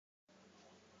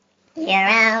Your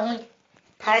own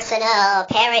personal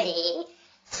parody.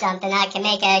 Something I can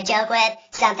make a joke with,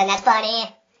 something that's funny.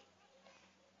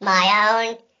 My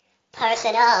own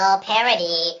personal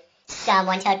parody.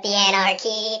 Someone took the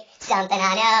anarchy, something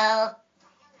I know.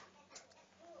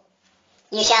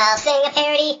 You shall sing a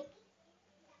parody.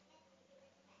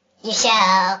 You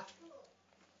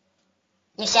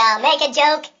shall make a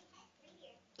joke.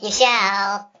 You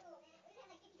shall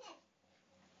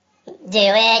do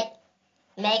it.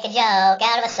 Make a joke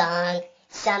out of a song.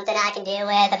 Something I can do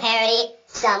with a parody.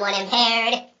 Someone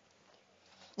impaired.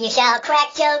 You shall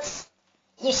crack jokes.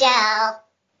 You shall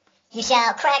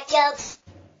crack jokes.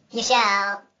 You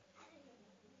shall.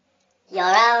 Your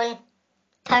own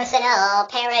personal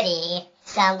parody.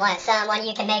 Someone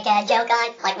you can make a joke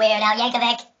on, like Weird Al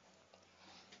Yankovic.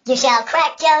 You shall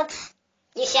crack jokes.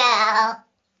 You shall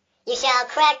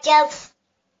crack jokes.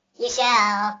 You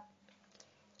shall.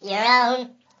 Your own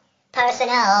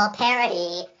personal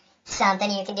parody.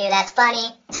 Something you can do that's funny,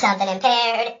 something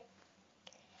impaired.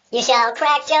 You shall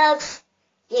crack jokes.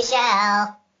 You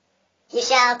shall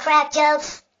crack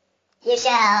jokes. You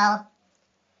shall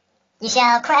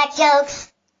crack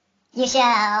jokes. You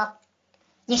shall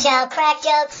crack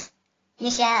jokes.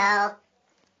 You shall.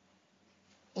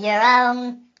 Your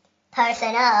own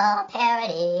personal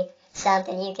parody.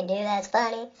 Something you can do that's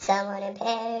funny, someone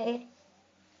impaired.